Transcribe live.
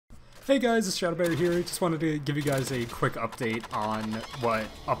Hey guys, it's Shadowberry here. Just wanted to give you guys a quick update on what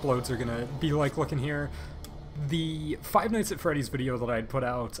uploads are gonna be like looking here. The Five Nights at Freddy's video that I'd put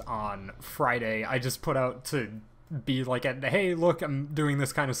out on Friday, I just put out to be like, hey look, I'm doing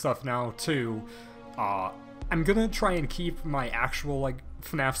this kind of stuff now too. I'm gonna try and keep my actual like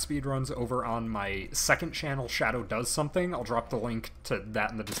FNAF speedruns over on my second channel, Shadow Does Something. I'll drop the link to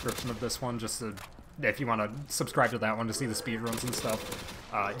that in the description of this one, just to, if you want to subscribe to that one to see the speedruns and stuff,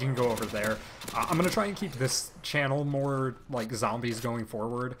 you can go over there. I'm gonna try and keep this channel more like zombies going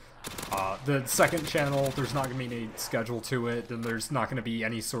forward. The second channel, there's not gonna be any schedule to it, and there's not gonna be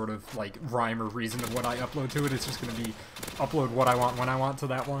any sort of like rhyme or reason of what I upload to it. It's just gonna be upload what I want when I want to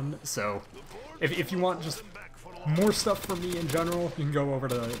that one. So if you want just more stuff from me in general, you can go over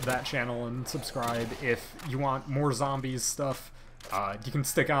to that channel and subscribe. If you want more zombies stuff, you can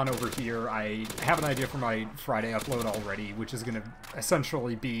stick on over here. I have an idea for my Friday upload already, which is going to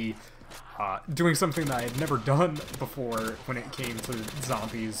essentially be doing something that I had never done before when it came to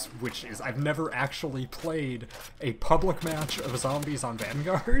zombies, which is I've never actually played a public match of zombies on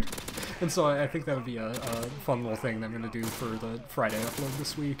Vanguard. And so I think that would be a fun little thing that I'm going to do for the Friday upload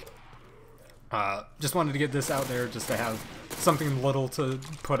this week. Just wanted to get this out there just to have something little to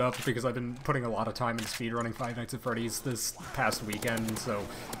put up, because I've been putting a lot of time in speedrunning Five Nights at Freddy's this past weekend, so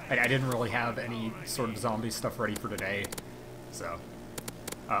I didn't really have any sort of zombie stuff ready for today. So,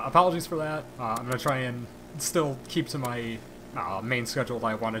 apologies for that. I'm going to try and still keep to my main schedule that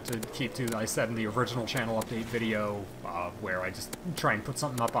I wanted to keep to, that I said in the original channel update video, where I just try and put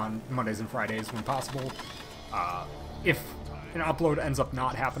something up on Mondays and Fridays when possible. If an upload ends up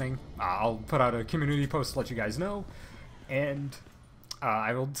not happening, I'll put out a community post to let you guys know, and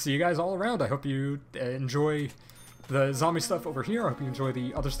I will see you guys all around. I hope you enjoy the zombie stuff over here. I hope you enjoy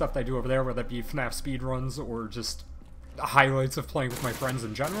the other stuff that I do over there, whether that be FNAF speedruns or just highlights of playing with my friends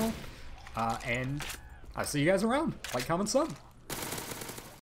in general, and I'll see you guys around. Like, comment, sub.